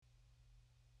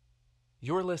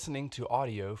You're listening to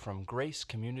audio from Grace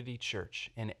Community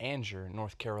Church in Anger,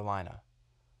 North Carolina.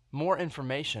 More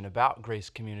information about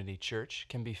Grace Community Church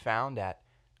can be found at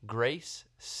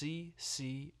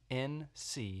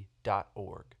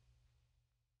graceccnc.org.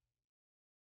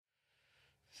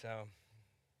 So,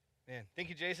 man, thank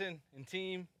you, Jason and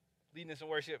team, leading us in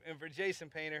worship. And for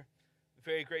Jason Painter,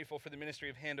 very grateful for the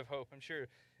ministry of Hand of Hope. I'm sure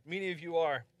many of you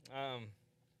are.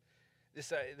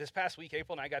 This past week,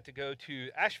 April and I got to go to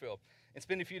Asheville and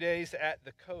spend a few days at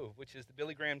the Cove, which is the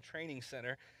Billy Graham Training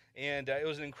Center. And it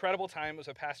was an incredible time. It was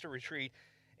a pastor retreat.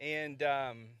 And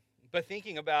but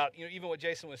thinking about, even what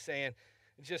Jason was saying,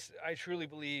 I truly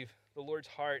believe the Lord's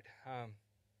heart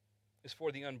is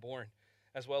for the unborn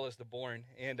as well as the born.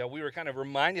 And we were kind of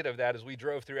reminded of that as we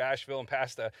drove through Asheville and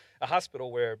past a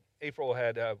hospital where April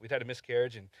we'd had a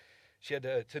miscarriage, and she had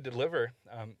to deliver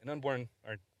an unborn,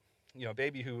 or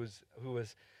baby who was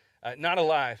not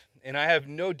alive. And I have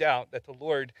no doubt that the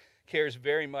Lord cares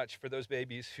very much for those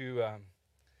babies who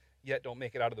yet don't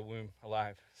make it out of the womb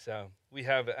alive. So we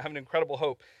have an incredible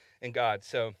hope in God.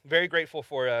 So very grateful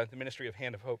for the ministry of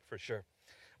Hand of Hope for sure.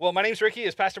 Well, my name's Ricky.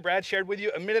 As Pastor Brad shared with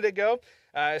you a minute ago,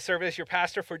 I serve as your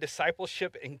pastor for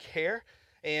Discipleship and Care.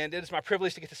 And it is my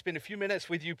privilege to get to spend a few minutes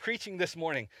with you preaching this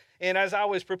morning. And as I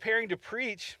was preparing to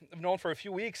preach, I've known for a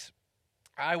few weeks,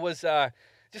 I was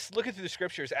just looking through the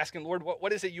scriptures, asking, Lord,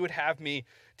 what is it you would have me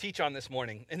teach on this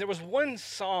morning? And there was one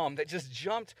psalm that just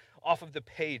jumped off of the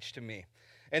page to me,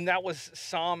 and that was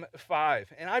Psalm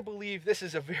 5. And I believe this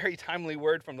is a very timely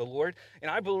word from the Lord,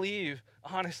 and I believe,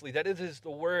 honestly, that it is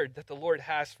the word that the Lord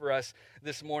has for us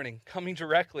this morning, coming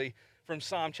directly from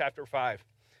Psalm chapter 5.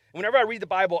 Whenever I read the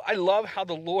Bible, I love how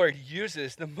the Lord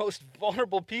uses the most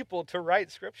vulnerable people to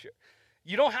write scripture.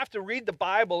 You don't have to read the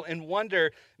Bible and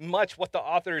wonder much what the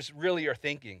authors really are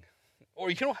thinking.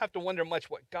 Or you don't have to wonder much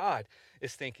what God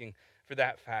is thinking for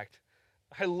that fact.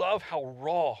 I love how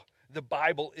raw the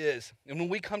Bible is. And when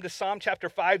we come to Psalm chapter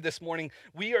 5 this morning,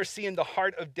 we are seeing the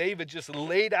heart of David just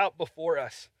laid out before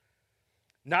us.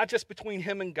 Not just between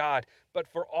him and God, but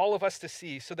for all of us to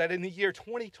see, so that in the year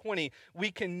 2020,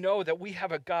 we can know that we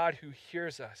have a God who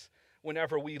hears us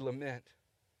whenever we lament.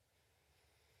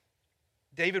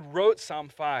 David wrote Psalm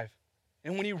 5,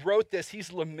 and when he wrote this,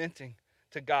 he's lamenting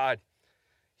to God.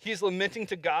 He's lamenting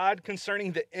to God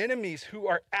concerning the enemies who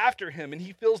are after him, and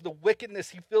he feels the wickedness,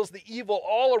 he feels the evil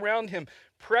all around him,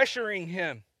 pressuring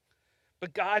him.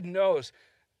 But God knows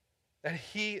that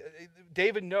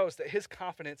David knows that his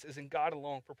confidence is in God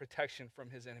alone for protection from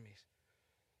his enemies.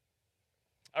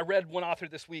 I read one author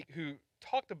this week who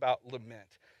talked about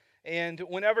lament. And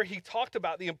whenever he talked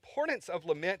about the importance of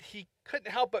lament, he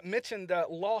couldn't help but mention the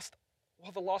lost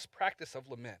practice of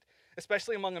lament,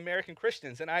 especially among American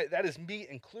Christians, and that is me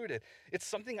included. It's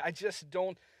something I just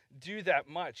don't do that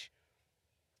much.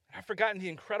 I've forgotten the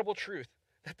incredible truth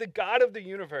that the God of the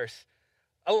universe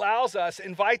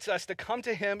invites us to come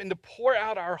to him and to pour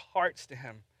out our hearts to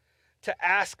him, to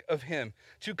ask of him,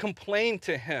 to complain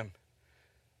to him,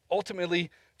 ultimately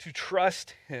to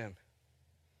trust him.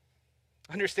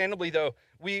 Understandably, though,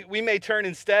 we may turn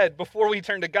instead, before we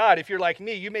turn to God, if you're like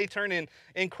me, you may turn in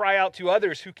and cry out to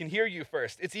others who can hear you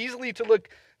first. It's easy to look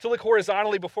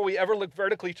horizontally before we ever look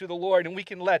vertically to the Lord, and we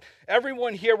can let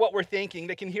everyone hear what we're thinking.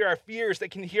 They can hear our fears, they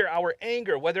can hear our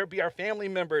anger, whether it be our family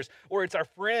members, or it's our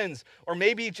friends, or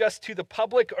maybe just to the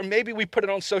public, or maybe we put it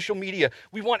on social media.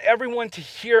 We want everyone to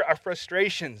hear our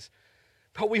frustrations,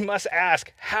 but we must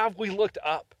ask, have we looked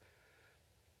up?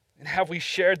 And have we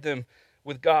shared them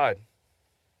with God?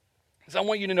 Because I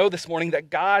want you to know this morning that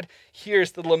God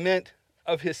hears the lament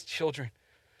of his children.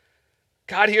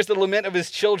 God hears the lament of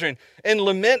his children. And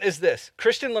lament is this.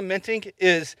 Christian lamenting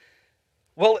is,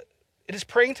 it is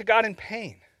praying to God in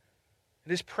pain.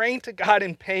 It is praying to God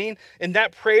in pain, and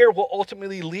that prayer will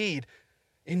ultimately lead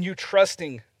in you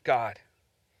trusting God.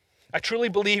 I truly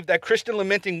believe that Christian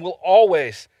lamenting will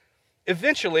always,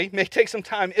 eventually, may take some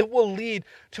time, it will lead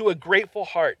to a grateful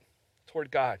heart toward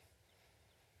God.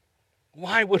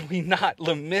 Why would we not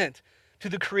lament to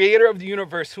the creator of the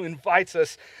universe who invites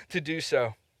us to do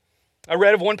so? I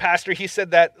read of one pastor, he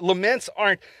said that laments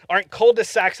aren't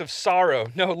cul-de-sacs of sorrow.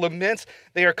 No, laments,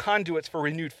 they are conduits for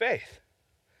renewed faith.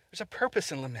 There's a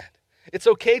purpose in lament. It's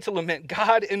okay to lament.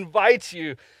 God invites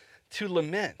you to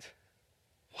lament.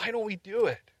 Why don't we do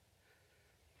it?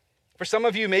 For some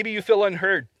of you, maybe you feel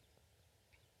unheard.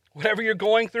 Whatever you're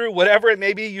going through, whatever it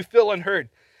may be, you feel unheard.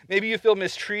 Maybe you feel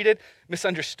mistreated,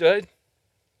 misunderstood.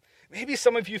 Maybe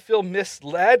some of you feel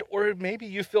misled, or maybe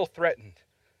you feel threatened.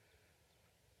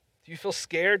 Do you feel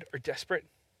scared or desperate?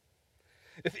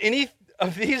 If any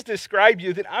of these describe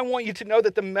you, then I want you to know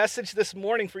that the message this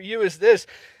morning for you is this,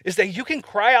 is that you can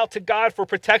cry out to God for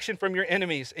protection from your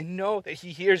enemies and know that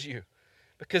he hears you,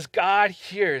 because God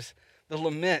hears the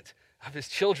lament of his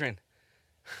children.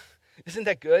 Isn't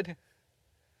that good?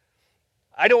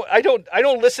 I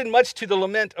don't listen much to the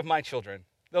lament of my children.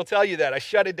 They'll tell you that. I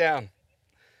shut it down.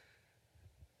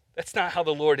 That's not how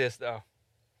the Lord is, though.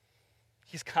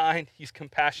 He's kind, he's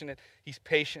compassionate, he's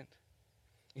patient,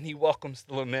 and he welcomes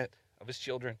the lament of his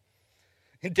children.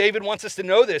 And David wants us to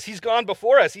know this. He's gone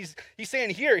before us. He's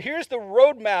saying, here's the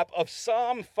roadmap of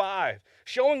Psalm 5,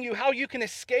 showing you how you can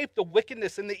escape the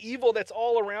wickedness and the evil that's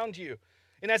all around you.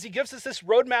 And as he gives us this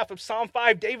roadmap of Psalm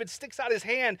 5, David sticks out his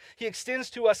hand. He extends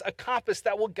to us a compass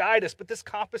that will guide us, but this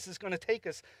compass is going to take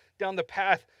us down the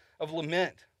path of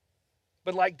lament.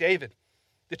 But like David,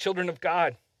 the children of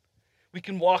God, we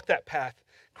can walk that path,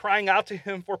 crying out to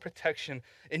him for protection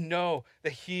and know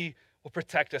that he will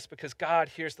protect us because God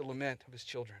hears the lament of his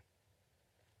children.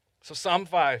 So Psalm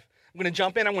 5, I'm going to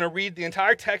jump in. I'm going to read the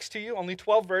entire text to you, only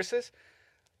 12 verses.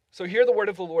 So hear the word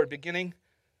of the Lord, beginning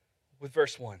with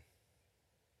verse 1.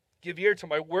 Give ear to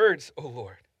my words, O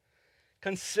Lord.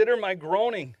 Consider my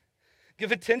groaning.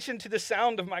 Give attention to the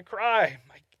sound of my cry,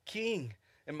 my King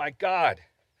and my God.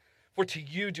 For to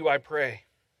you do I pray.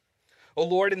 O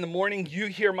Lord, in the morning you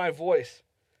hear my voice.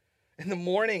 In the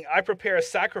morning I prepare a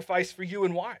sacrifice for you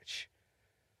and watch.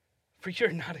 For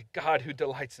you're not a God who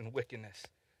delights in wickedness.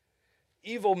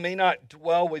 Evil may not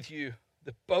dwell with you.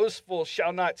 The boastful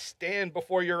shall not stand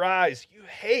before your eyes. You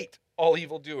hate all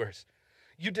evildoers.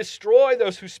 You destroy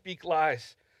those who speak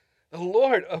lies. The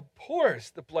Lord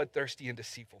abhors the bloodthirsty and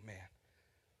deceitful man.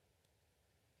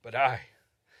 But I,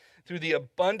 through the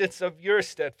abundance of your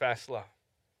steadfast love,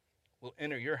 will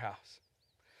enter your house.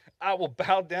 I will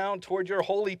bow down toward your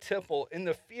holy temple in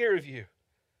the fear of you.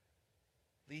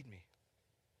 Lead me.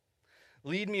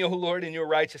 Lead me, O Lord, in your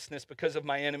righteousness because of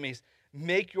my enemies.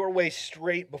 Make your way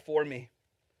straight before me.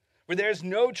 For there is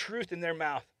no truth in their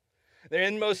mouth. Their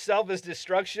inmost self is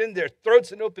destruction. Their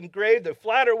throat's an open grave. They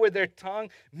flatter with their tongue.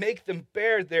 Make them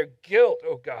bear their guilt,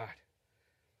 O God.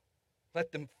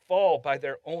 Let them fall by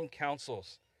their own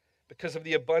counsels. Because of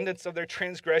the abundance of their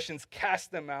transgressions,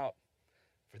 cast them out.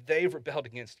 For they've rebelled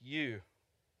against you.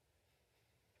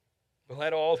 But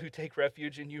let all who take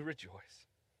refuge in you rejoice.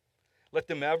 Let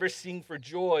them ever sing for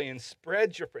joy and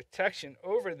spread your protection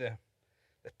over them,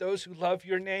 that those who love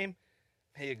your name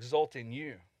may exult in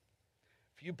you.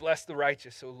 For you bless the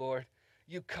righteous, O Lord.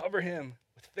 You cover him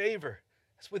with favor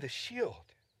as with a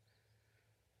shield.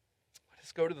 Let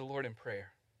us go to the Lord in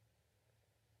prayer.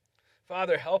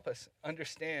 Father, help us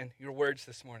understand your words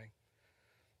this morning.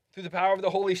 Through the power of the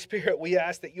Holy Spirit, we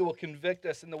ask that you will convict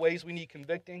us in the ways we need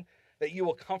convicting, that you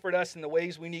will comfort us in the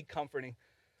ways we need comforting.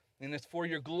 And it's for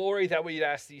your glory that we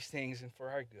ask these things and for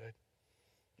our good.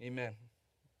 Amen.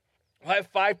 I have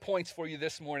 5 points for you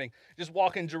this morning, just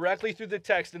walking directly through the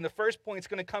text. And the first point is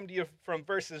going to come to you from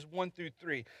verses 1 through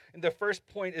 3. And the first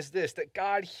point is this, that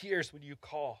God hears when you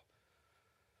call.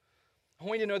 I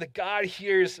want you to know that God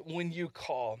hears when you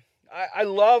call. I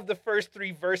love the first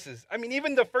 3 verses. I mean,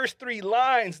 even the first 3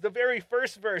 lines, the very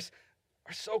first verse,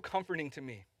 are so comforting to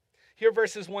me. Hear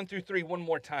verses 1 through 3 one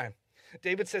more time.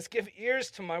 David says, give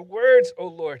ears to my words, O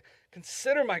Lord.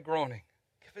 Consider my groaning.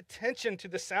 Give attention to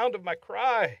the sound of my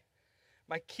cry.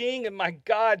 My King and my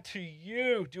God, to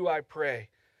you do I pray.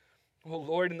 O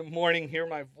Lord, in the morning hear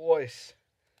my voice.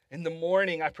 In the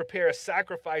morning I prepare a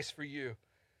sacrifice for you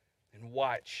and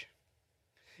watch.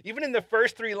 Even in the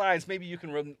first 3 lines, maybe you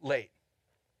can relate.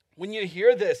 When you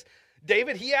hear this,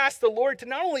 David, he asked the Lord to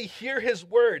not only hear his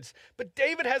words, but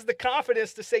David has the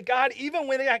confidence to say, God, even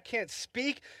when I can't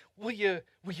speak, will you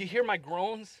hear my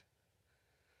groans?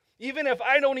 Even if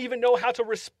I don't even know how to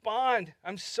respond,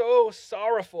 I'm so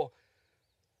sorrowful.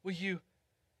 Will you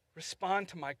respond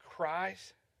to my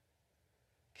cries?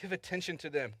 Give attention to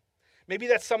them. Maybe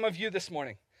that's some of you this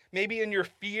morning. Maybe in your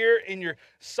fear, in your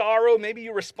sorrow, maybe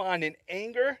you respond in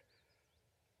anger.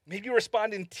 Maybe you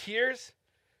respond in tears.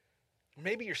 Or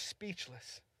maybe you're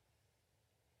speechless,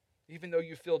 even though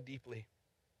you feel deeply.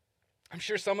 I'm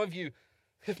sure some of you,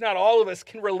 if not all of us,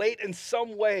 can relate in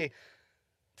some way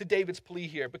to David's plea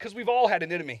here, because we've all had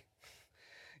an enemy.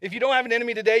 If you don't have an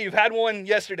enemy today, you've had one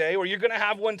yesterday, or you're going to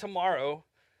have one tomorrow.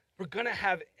 We're going to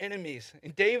have enemies.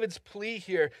 And David's plea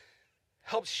here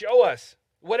helps show us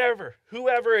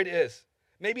whoever it is.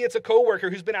 Maybe it's a coworker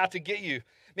who's been out to get you.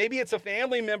 Maybe it's a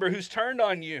family member who's turned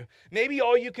on you. Maybe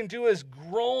all you can do is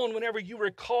groan whenever you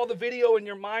recall the video in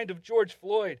your mind of George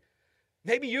Floyd.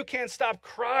 Maybe you can't stop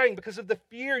crying because of the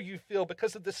fear you feel,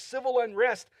 because of the civil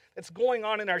unrest that's going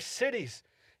on in our cities.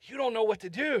 You don't know what to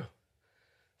do.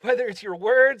 Whether it's your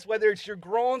words, whether it's your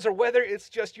groans, or whether it's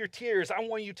just your tears, I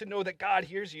want you to know that God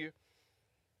hears you.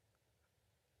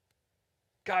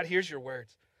 God hears your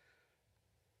words.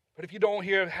 But if you don't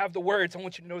have the words, I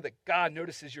want you to know that God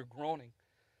notices your groaning.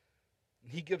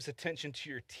 And he gives attention to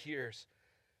your tears.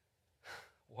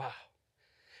 Wow.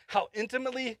 How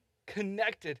intimately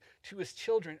connected to his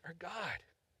children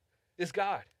is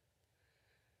God.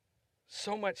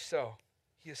 So much so.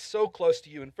 He is so close to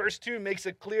you. And verse 2 makes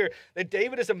it clear that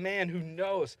David is a man who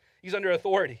knows he's under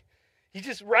authority. He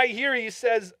just right here, he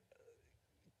says,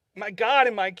 my God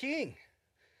and my King.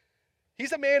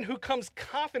 He's a man who comes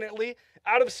confidently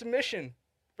out of submission.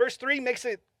 Verse 3 makes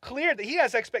it clear that he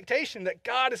has expectation that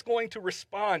God is going to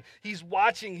respond. He's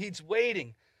watching, he's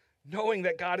waiting, knowing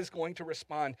that God is going to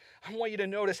respond. I want you to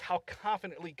notice how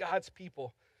confidently God's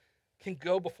people can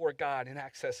go before God and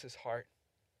access his heart.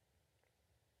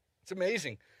 It's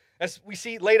amazing. As we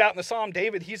see laid out in the Psalm,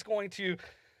 David, he's going to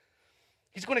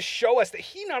show us that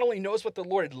he not only knows what the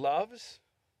Lord loves,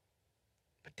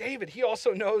 but David, he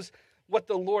also knows what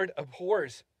the Lord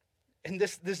abhors. And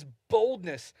this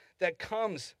boldness that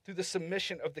comes through the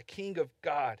submission of the King of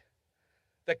God,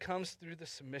 that comes through the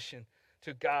submission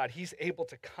to God, he's able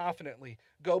to confidently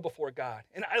go before God.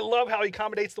 And I love how he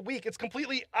accommodates the weak. It's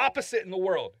completely opposite in the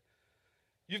world.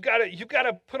 You've got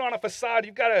to put on a facade.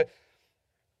 You've got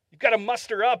to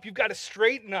muster up. You've got to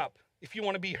straighten up if you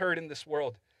want to be heard in this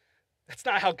world. That's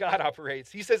not how God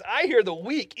operates. He says, I hear the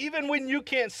weak, even when you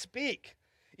can't speak.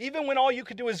 Even when all you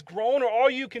can do is groan or all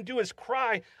you can do is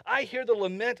cry, I hear the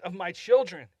lament of my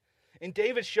children. And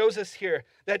David shows us here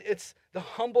that it's the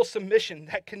humble submission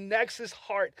that connects his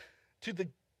heart to the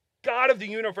God of the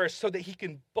universe so that he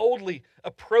can boldly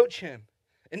approach him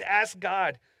and ask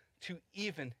God to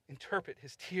even interpret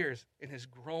his tears and his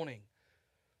groaning.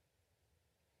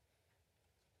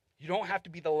 You don't have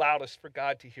to be the loudest for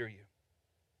God to hear you,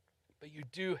 but you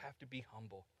do have to be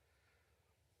humble.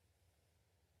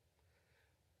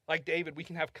 Like David, we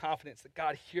can have confidence that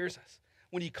God hears us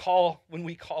when we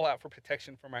call out for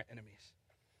protection from our enemies.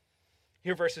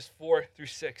 Here, verses 4 through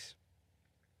 6.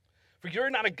 For you're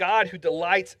not a God who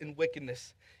delights in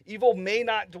wickedness. Evil may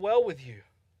not dwell with you.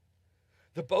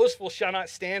 The boastful shall not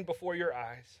stand before your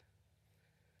eyes.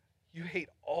 You hate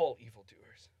all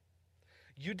evildoers.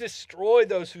 You destroy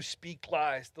those who speak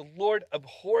lies. The Lord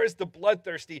abhors the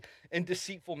bloodthirsty and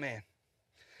deceitful man.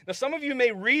 Now, some of you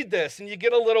may read this and you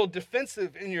get a little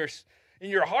defensive in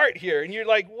your heart here. And you're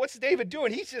like, what's David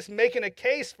doing? He's just making a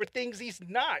case for things he's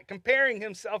not, comparing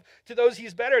himself to those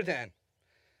he's better than.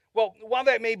 Well, while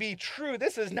that may be true,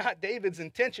 this is not David's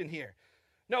intention here.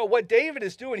 No, what David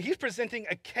is doing, he's presenting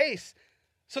a case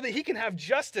so that he can have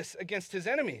justice against his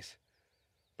enemies.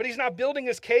 But he's not building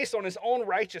his case on his own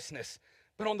righteousness,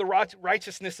 but on the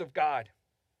righteousness of God.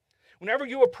 Whenever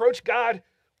you approach God,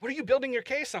 what are you building your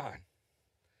case on?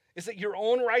 Is it your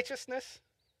own righteousness?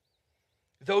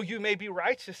 Though you may be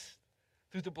righteous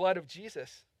through the blood of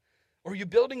Jesus. Or are you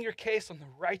building your case on the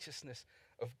righteousness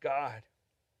of God?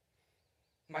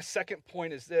 My second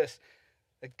point is this,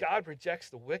 that God rejects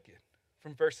the wicked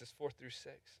from verses 4 through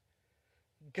 6.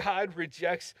 God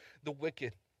rejects the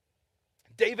wicked.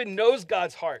 David knows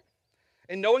God's heart.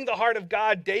 And knowing the heart of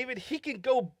God, David, he can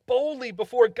go boldly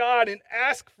before God and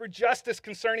ask for justice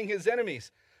concerning his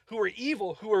enemies, who are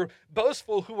evil, who are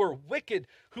boastful, who are wicked,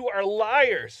 who are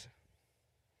liars.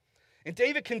 And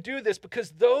David can do this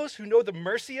because those who know the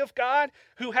mercy of God,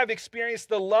 who have experienced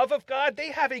the love of God, they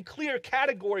have a clear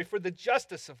category for the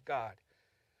justice of God.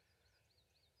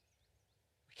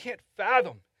 We can't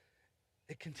fathom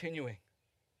it continuing.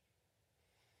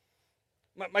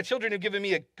 My children have given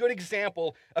me a good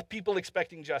example of people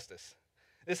expecting justice.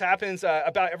 This happens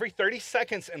about every 30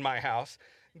 seconds in my house.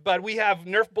 But we have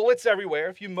Nerf bullets everywhere.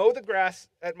 If you mow the grass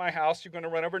at my house, you're going to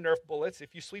run over Nerf bullets.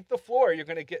 If you sweep the floor, you're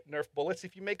going to get Nerf bullets.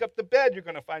 If you make up the bed, you're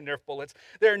going to find Nerf bullets.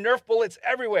 There are Nerf bullets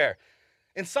everywhere.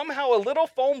 And somehow a little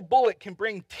foam bullet can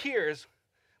bring tears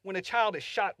when a child is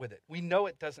shot with it. We know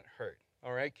it doesn't hurt.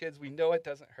 All right, kids, we know it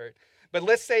doesn't hurt. But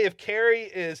let's say if Carrie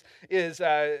is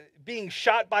being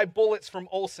shot by bullets from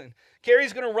Olson.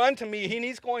 Carrie's going to run to me, and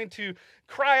he's going to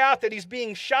cry out that he's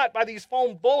being shot by these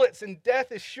foam bullets, and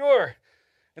death is sure.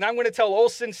 And I'm going to tell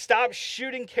Olson, stop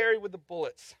shooting Carrie with the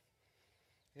bullets.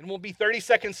 And it won't be 30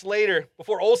 seconds later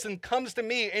before Olson comes to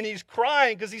me and he's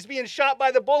crying because he's being shot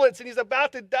by the bullets and he's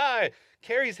about to die.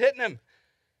 Carrie's hitting him.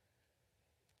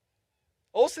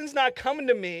 Olson's not coming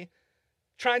to me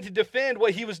trying to defend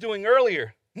what he was doing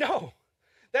earlier. No,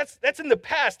 that's in the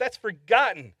past. That's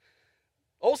forgotten.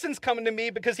 Olson's coming to me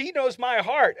because he knows my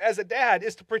heart as a dad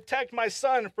is to protect my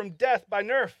son from death by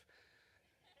Nerf.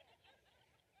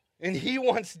 And he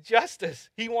wants justice.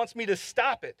 He wants me to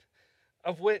stop it,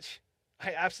 of which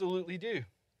I absolutely do,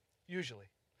 usually.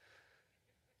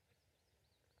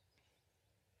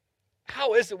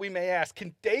 How is it, we may ask,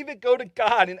 can David go to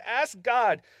God and ask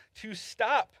God to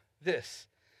stop this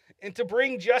and to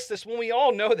bring justice when we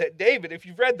all know that David, if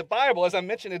you've read the Bible, as I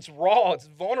mentioned, it's raw, it's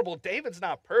vulnerable. David's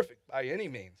not perfect by any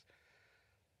means.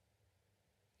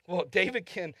 Well, David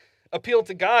can appeal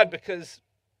to God because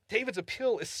David's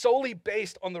appeal is solely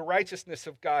based on the righteousness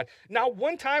of God. Not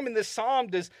one time in this psalm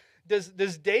does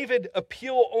David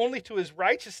appeal only to his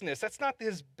righteousness. That's not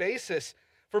his basis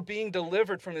for being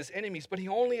delivered from his enemies, but he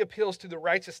only appeals to the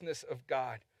righteousness of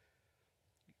God.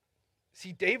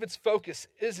 See, David's focus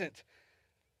isn't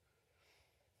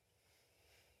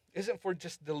for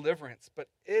just deliverance, but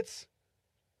it's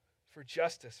for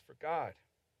justice, for God.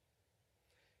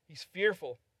 He's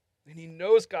fearful, and he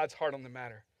knows God's heart on the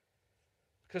matter.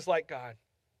 Because like God,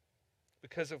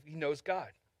 he knows God.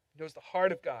 He knows the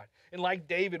heart of God. And like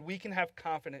David, we can have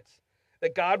confidence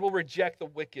that God will reject the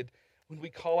wicked when we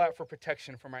call out for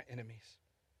protection from our enemies.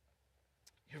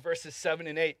 Your verses 7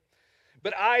 and 8.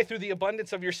 But I, through the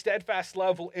abundance of your steadfast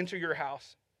love, will enter your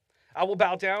house. I will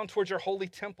bow down towards your holy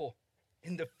temple.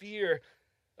 In the fear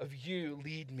of you,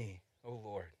 lead me, O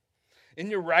Lord. In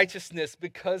your righteousness,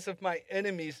 because of my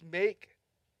enemies, make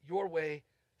your way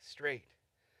straight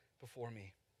before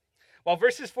me. While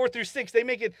verses 4 through 6, they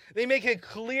make it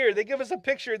clear. They give us a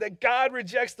picture that God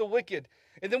rejects the wicked.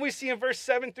 And then we see in verse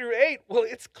 7 through 8, well,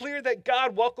 it's clear that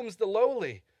God welcomes the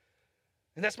lowly.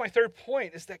 And that's my third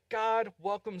point, is that God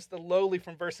welcomes the lowly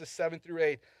from verses 7 through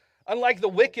 8. Unlike the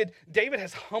wicked, David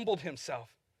has humbled himself.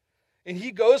 And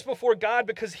he goes before God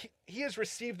because he has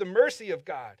received the mercy of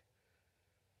God.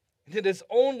 And it is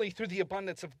only through the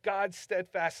abundance of God's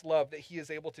steadfast love that he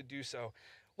is able to do so.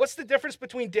 What's the difference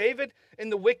between David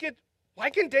and the wicked? Why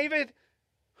can David,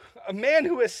 a man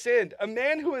who has sinned, a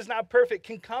man who is not perfect,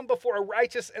 can come before a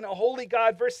righteous and a holy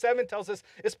God? Verse 7 tells us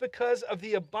it's because of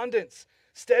the abundance,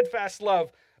 steadfast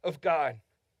love of God.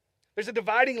 There's a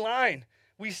dividing line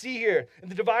we see here. And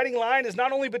the dividing line is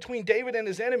not only between David and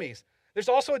his enemies. There's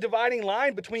also a dividing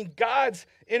line between God's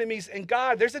enemies and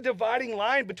God. There's a dividing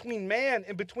line between man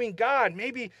and between God,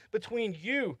 maybe between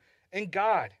you and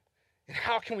God. And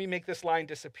how can we make this line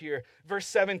disappear? Verse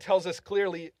 7 tells us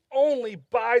clearly, only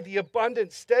by the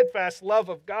abundant, steadfast love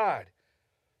of God.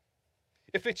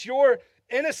 If it's your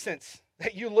innocence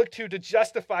that you look to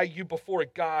justify you before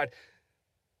God,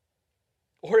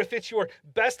 or if it's your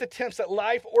best attempts at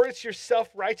life, or it's your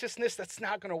self-righteousness, that's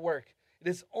not going to work. It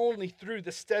is only through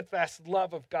the steadfast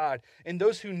love of God. And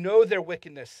those who know their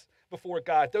wickedness before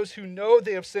God, those who know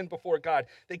they have sinned before God,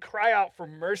 they cry out for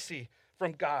mercy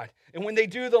from God. And when they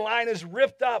do, the line is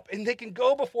ripped up and they can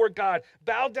go before God,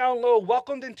 bow down low,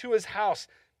 welcomed into his house,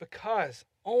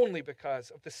 only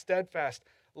because of the steadfast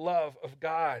love of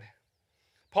God.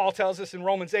 Paul tells us in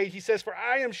Romans 8, he says, for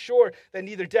I am sure that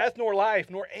neither death nor life,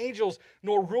 nor angels,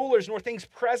 nor rulers, nor things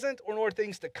present, or nor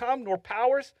things to come, nor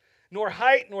powers, nor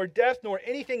height, nor depth, nor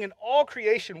anything in all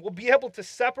creation will be able to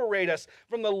separate us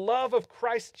from the love of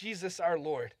Christ Jesus our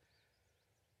Lord.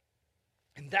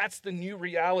 And that's the new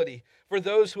reality for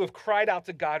those who have cried out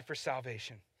to God for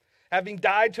salvation. Having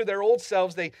died to their old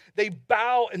selves, they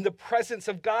bow in the presence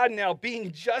of God now,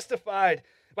 being justified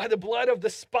by the blood of the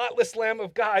spotless Lamb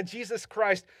of God, Jesus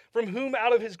Christ, from whom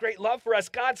out of his great love for us,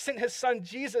 God sent his son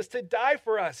Jesus to die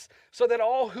for us, so that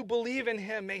all who believe in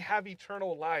him may have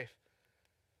eternal life.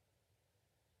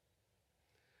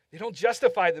 They don't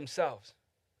justify themselves.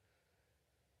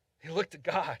 They look to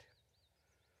God.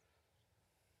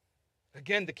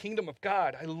 Again, the kingdom of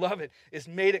God, I love it, is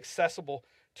made accessible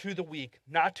to the weak,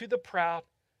 not to the proud,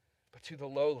 but to the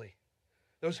lowly.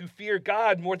 Those who fear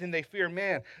God more than they fear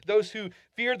man. Those who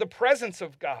fear the presence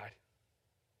of God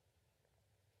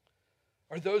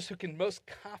are those who can most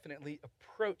confidently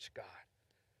approach God.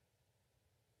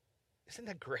 Isn't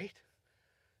that great?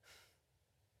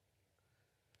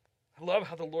 I love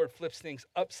how the Lord flips things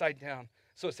upside down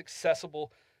so it's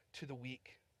accessible to the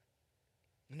weak.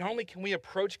 Not only can we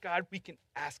approach God, we can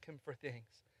ask him for things.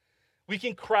 We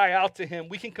can cry out to him.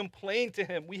 We can complain to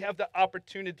him. We have the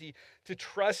opportunity to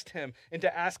trust him and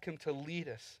to ask him to lead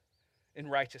us in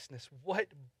righteousness. What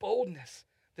boldness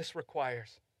this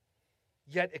requires.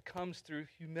 Yet it comes through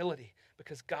humility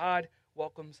because God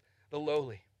welcomes the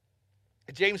lowly.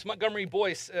 James Montgomery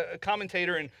Boyce, a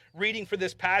commentator and reading for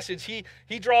this passage,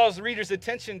 he draws the reader's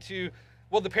attention to,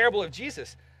 the parable of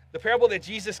Jesus. The parable that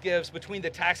Jesus gives between the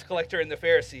tax collector and the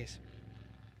Pharisees.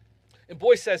 And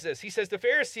Boyce says this. He says, the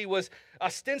Pharisee was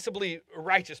ostensibly a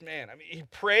righteous man. I mean, he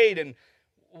prayed, and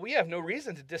we have no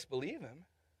reason to disbelieve him.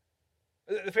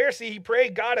 The Pharisee, he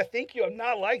prayed, God, I thank you, I'm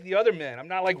not like the other men. I'm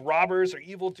not like robbers or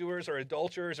evildoers or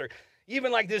adulterers or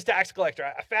even like this tax collector.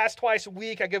 I fast twice a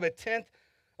week. I give a tenth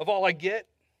of all I get.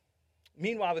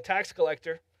 Meanwhile, the tax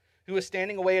collector, who was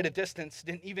standing away at a distance,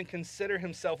 didn't even consider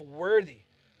himself worthy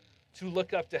to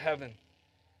look up to heaven.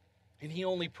 And he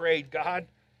only prayed, God,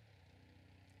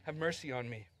 have mercy on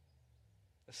me,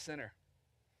 a sinner.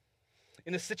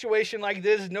 In a situation like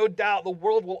this, no doubt the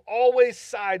world will always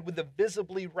side with the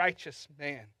visibly righteous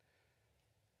man,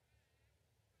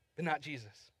 but not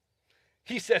Jesus.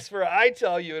 He says, for I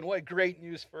tell you, and what great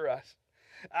news for us,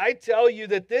 I tell you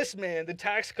that this man, the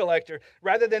tax collector,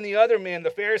 rather than the other man, the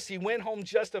Pharisee, went home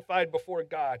justified before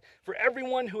God. For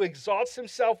everyone who exalts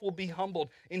himself will be humbled,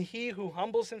 and he who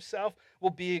humbles himself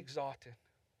will be exalted.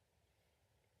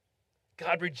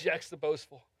 God rejects the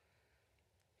boastful,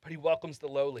 but he welcomes the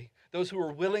lowly, those who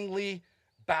are willingly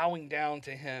bowing down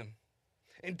to him.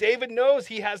 And David knows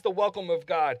he has the welcome of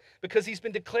God because he's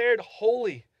been declared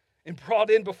holy and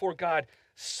brought in before God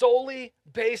solely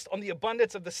based on the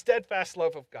abundance of the steadfast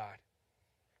love of God.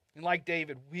 And like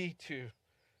David, we too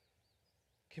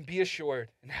can be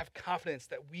assured and have confidence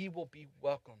that we will be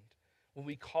welcomed when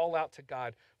we call out to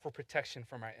God for protection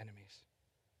from our enemies.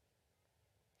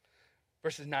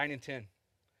 Verses 9 and 10.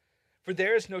 For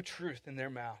there is no truth in their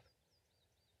mouth.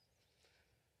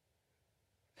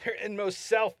 Their inmost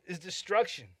self is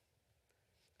destruction.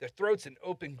 Their throat's an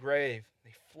open grave.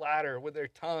 They flatter with their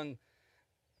tongue.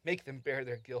 Make them bear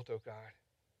their guilt, O God.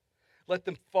 Let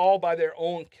them fall by their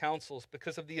own counsels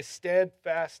because of the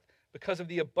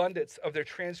abundance of their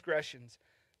transgressions.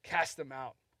 Cast them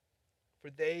out,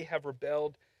 for they have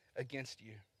rebelled against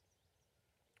you.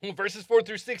 In verses 4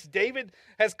 through 6, David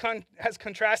has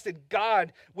contrasted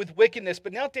God with wickedness,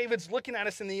 but now David's looking at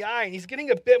us in the eye, and he's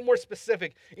getting a bit more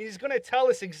specific, and he's going to tell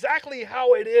us exactly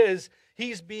how it is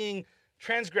he's being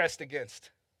transgressed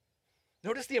against.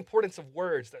 Notice the importance of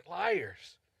words. They're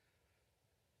liars.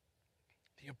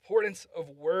 The importance of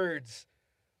words,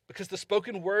 because the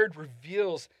spoken word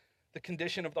reveals the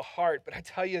condition of the heart. But I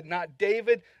tell you, not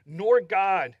David nor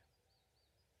God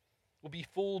will be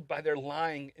fooled by their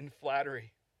lying and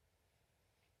flattery.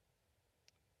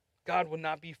 God will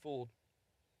not be fooled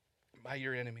by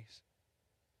your enemies.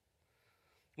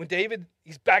 When David,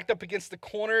 he's backed up against the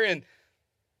corner and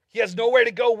he has nowhere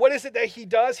to go, what is it that he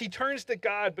does? He turns to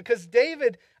God because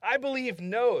David, I believe,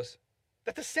 knows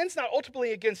that the sin's not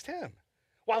ultimately against him.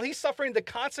 While he's suffering the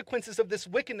consequences of this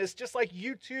wickedness, just like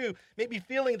you too may be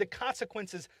feeling the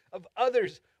consequences of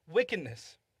others'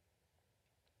 wickedness,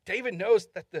 David knows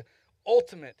that the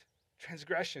ultimate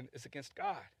transgression is against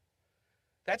God.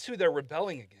 That's who they're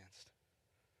rebelling against.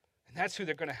 And that's who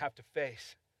they're going to have to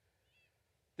face.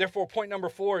 Therefore, point number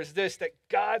 4 is this, that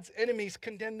God's enemies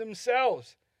condemn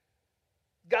themselves.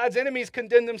 God's enemies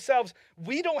condemn themselves.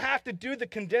 We don't have to do the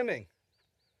condemning.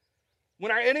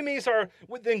 When our enemies are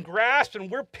within grasp and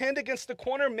we're pinned against the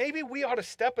corner, maybe we ought to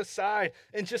step aside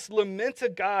and just lament to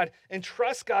God and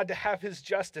trust God to have his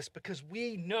justice because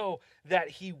we know that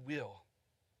he will.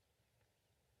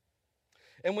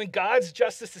 And when God's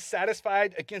justice is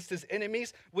satisfied against his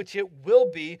enemies, which it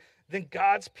will be, then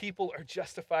God's people are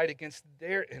justified against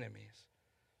their enemies.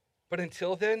 But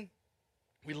until then,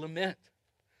 we lament.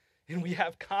 And we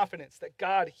have confidence that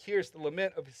God hears the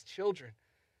lament of his children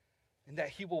and that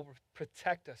he will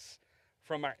protect us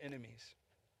from our enemies.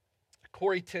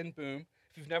 Corrie ten Boom,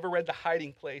 if you've never read The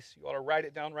Hiding Place, you ought to write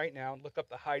it down right now and look up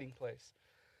The Hiding Place.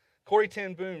 Corrie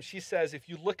ten Boom, she says, if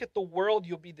you look at the world,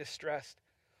 you'll be distressed.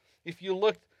 If you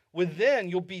look within,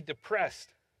 you'll be depressed.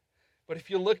 But if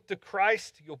you look to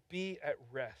Christ, you'll be at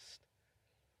rest.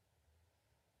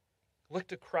 Look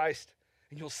to Christ,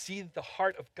 and you'll see the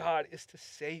heart of God is to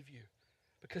save you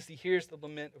because he hears the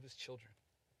lament of his children.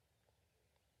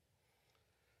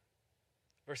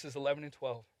 Verses 11 and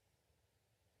 12.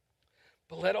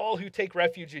 But let all who take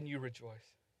refuge in you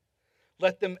rejoice.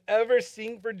 Let them ever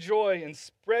sing for joy and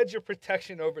spread your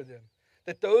protection over them,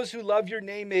 that those who love your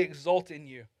name may exult in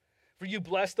you. For you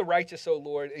bless the righteous, O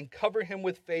Lord, and cover him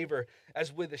with favor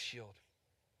as with a shield.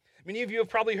 Many of you have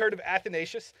probably heard of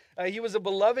Athanasius. He was a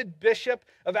beloved bishop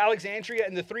of Alexandria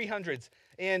in the 300s.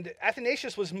 And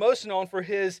Athanasius was most known for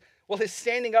his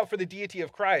standing up for the deity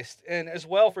of Christ, and as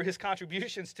well for his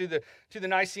contributions to the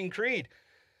Nicene Creed.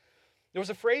 There was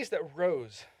a phrase that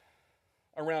rose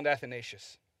around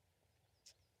Athanasius.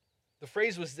 The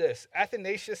phrase was this,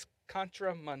 Athanasius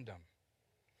contra mundum,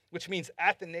 which means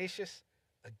Athanasius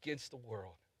against the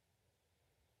world.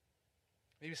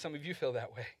 Maybe some of you feel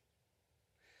that way.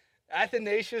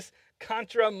 Athanasius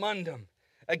contra mundum,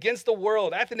 against the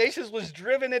world. Athanasius was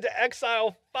driven into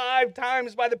exile 5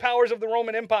 times by the powers of the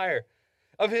Roman Empire.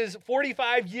 Of his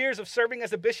 45 years of serving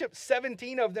as a bishop,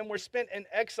 17 of them were spent in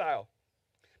exile.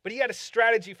 But he had a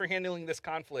strategy for handling this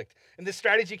conflict. And this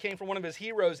strategy came from one of his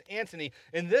heroes, Antony.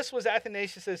 And this was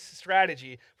Athanasius'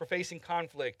 strategy for facing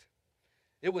conflict.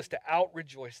 It was to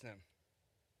out-rejoice them.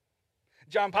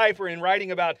 John Piper, in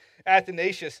writing about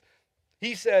Athanasius,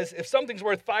 he says, if something's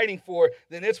worth fighting for,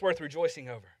 then it's worth rejoicing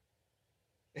over.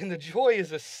 And the joy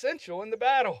is essential in the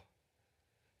battle.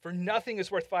 For nothing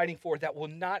is worth fighting for that will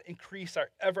not increase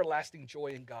our everlasting joy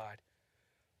in God.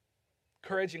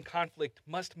 Courage in conflict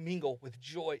must mingle with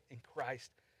joy in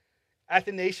Christ.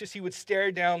 Athanasius, he would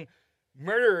stare down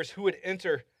murderers who would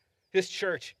enter his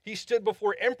church. He stood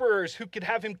before emperors who could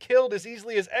have him killed as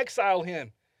easily as exile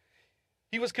him.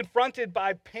 He was confronted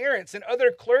by parents and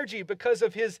other clergy because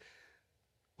of his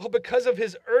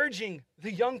urging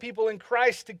the young people in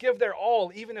Christ to give their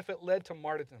all, even if it led to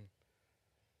martyrdom.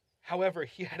 However,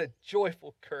 he had a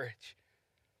joyful courage,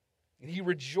 and he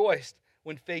rejoiced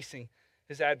when facing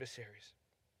his adversaries.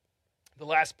 The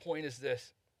last point is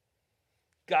this: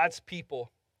 God's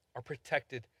people are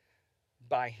protected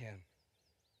by him.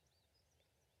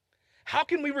 How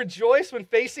can we rejoice when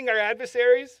facing our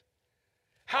adversaries?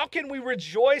 How can we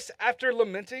rejoice after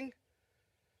lamenting?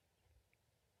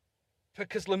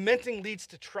 Because lamenting leads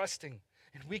to trusting,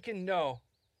 and we can know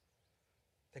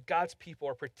that God's people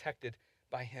are protected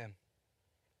by him.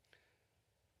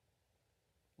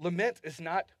 Lament is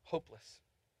not hopeless.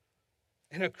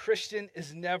 And a Christian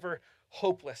is never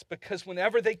hopeless, because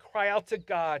whenever they cry out to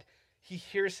God, he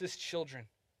hears his children.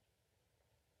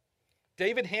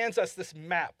 David hands us this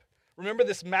map. Remember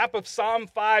this map of Psalm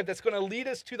 5 that's going to lead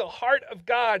us to the heart of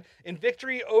God in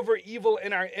victory over evil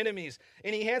and our enemies.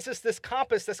 And he hands us this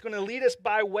compass that's going to lead us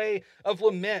by way of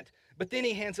lament. But then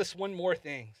he hands us one more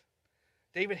thing.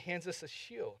 David hands us a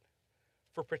shield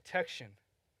for protection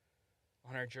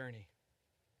on our journey.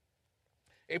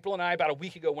 April and I, about a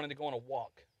week ago, wanted to go on a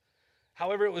walk.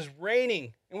 However, it was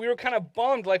raining, and we were kind of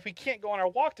bummed, like we can't go on our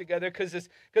walk together because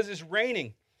it's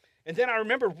raining. And then I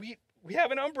remember we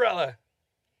have an umbrella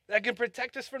that can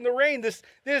protect us from the rain.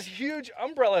 This huge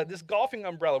umbrella, this golfing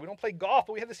umbrella. We don't play golf,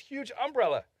 but we have this huge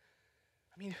umbrella.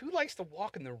 I mean, who likes to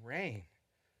walk in the rain?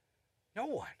 No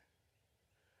one,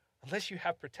 unless you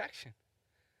have protection.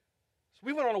 So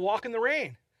we went on a walk in the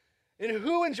rain. And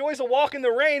who enjoys a walk in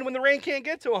the rain when the rain can't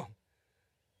get to them?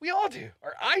 We all do,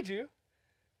 or I do.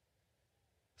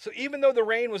 So even though the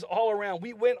rain was all around,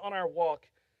 we went on our walk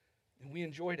and we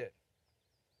enjoyed it.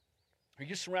 Are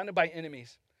you surrounded by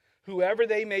enemies? Whoever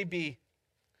they may be,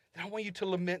 then I want you to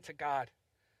lament to God.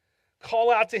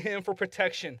 Call out to him for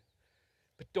protection,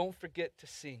 but don't forget to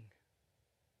sing.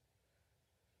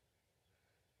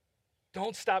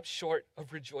 Don't stop short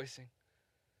of rejoicing,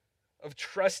 of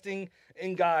trusting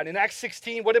in God. In Acts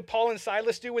 16, what did Paul and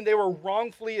Silas do when they were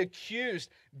wrongfully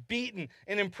accused, beaten,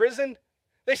 and imprisoned?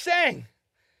 They sang,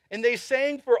 and they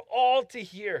sang for all to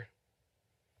hear.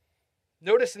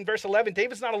 Notice in verse 11,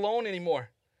 David's not alone anymore.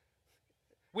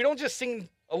 We don't just sing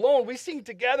alone, we sing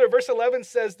together. Verse 11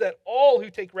 says that all who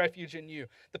take refuge in you.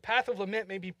 The path of lament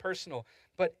may be personal,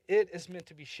 but it is meant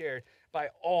to be shared by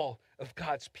all of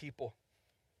God's people.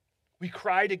 We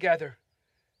cry together.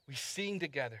 We sing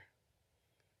together.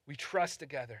 We trust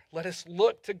together. Let us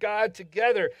look to God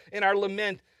together in our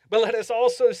lament, but let us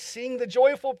also sing the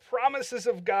joyful promises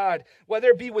of God, whether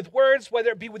it be with words,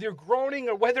 whether it be with your groaning,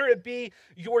 or whether it be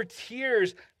your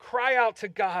tears. Cry out to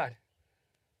God.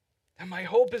 And my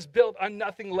hope is built on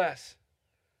nothing less.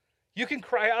 You can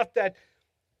cry out that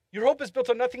your hope is built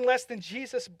on nothing less than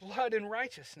Jesus' blood and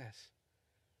righteousness.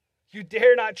 You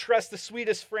dare not trust the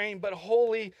sweetest frame, but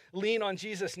wholly lean on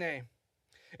Jesus' name.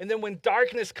 And then when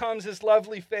darkness comes, his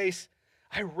lovely face,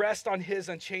 I rest on his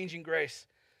unchanging grace.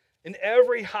 In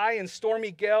every high and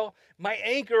stormy gale, my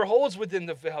anchor holds within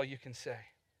the veil, you can say.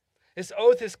 His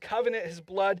oath, his covenant, his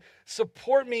blood,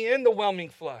 support me in the whelming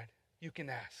flood, you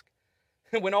can ask.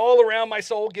 And when all around my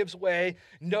soul gives way,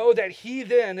 know that he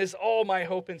then is all my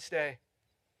hope and stay.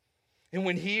 And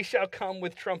when he shall come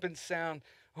with trumpet sound,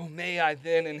 oh, may I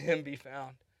then in him be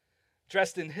found,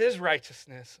 dressed in his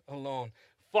righteousness alone,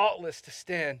 faultless to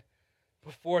stand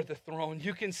before the throne.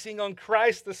 You can sing on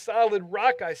Christ, the solid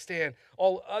rock I stand.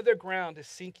 All other ground is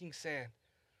sinking sand.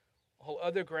 All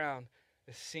other ground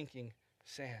is sinking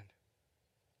sand.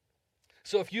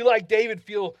 So if you, like David,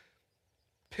 feel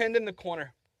pinned in the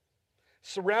corner,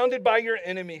 surrounded by your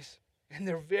enemies, and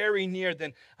they're very near,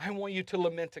 then I want you to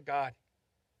lament to God.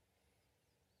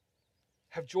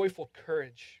 Have joyful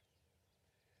courage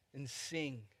and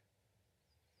sing.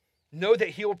 Know that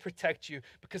he will protect you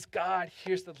because God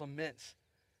hears the laments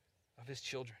of his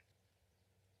children.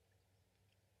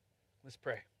 Let's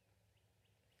pray.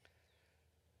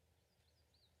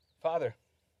 Father,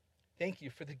 thank you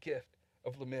for the gift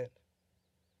of lament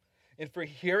and for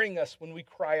hearing us when we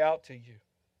cry out to you.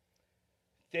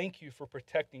 Thank you for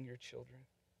protecting your children,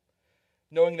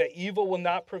 knowing that evil will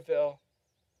not prevail,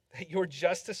 that your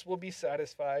justice will be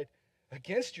satisfied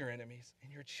against your enemies,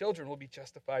 and your children will be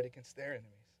justified against their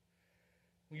enemies.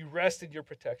 We rest in your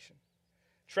protection,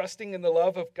 trusting in the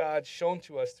love of God shown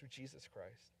to us through Jesus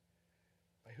Christ,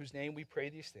 by whose name we pray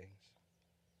these things.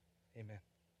 Amen.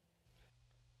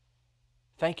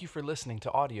 Thank you for listening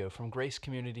to audio from Grace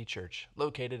Community Church,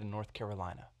 located in North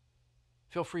Carolina.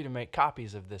 Feel free to make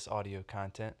copies of this audio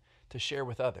content to share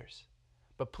with others,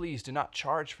 but please do not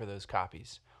charge for those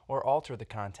copies or alter the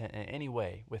content in any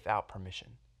way without permission.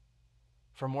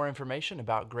 For more information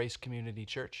about Grace Community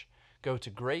Church, go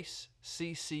to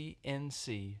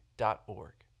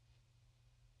graceccnc.org.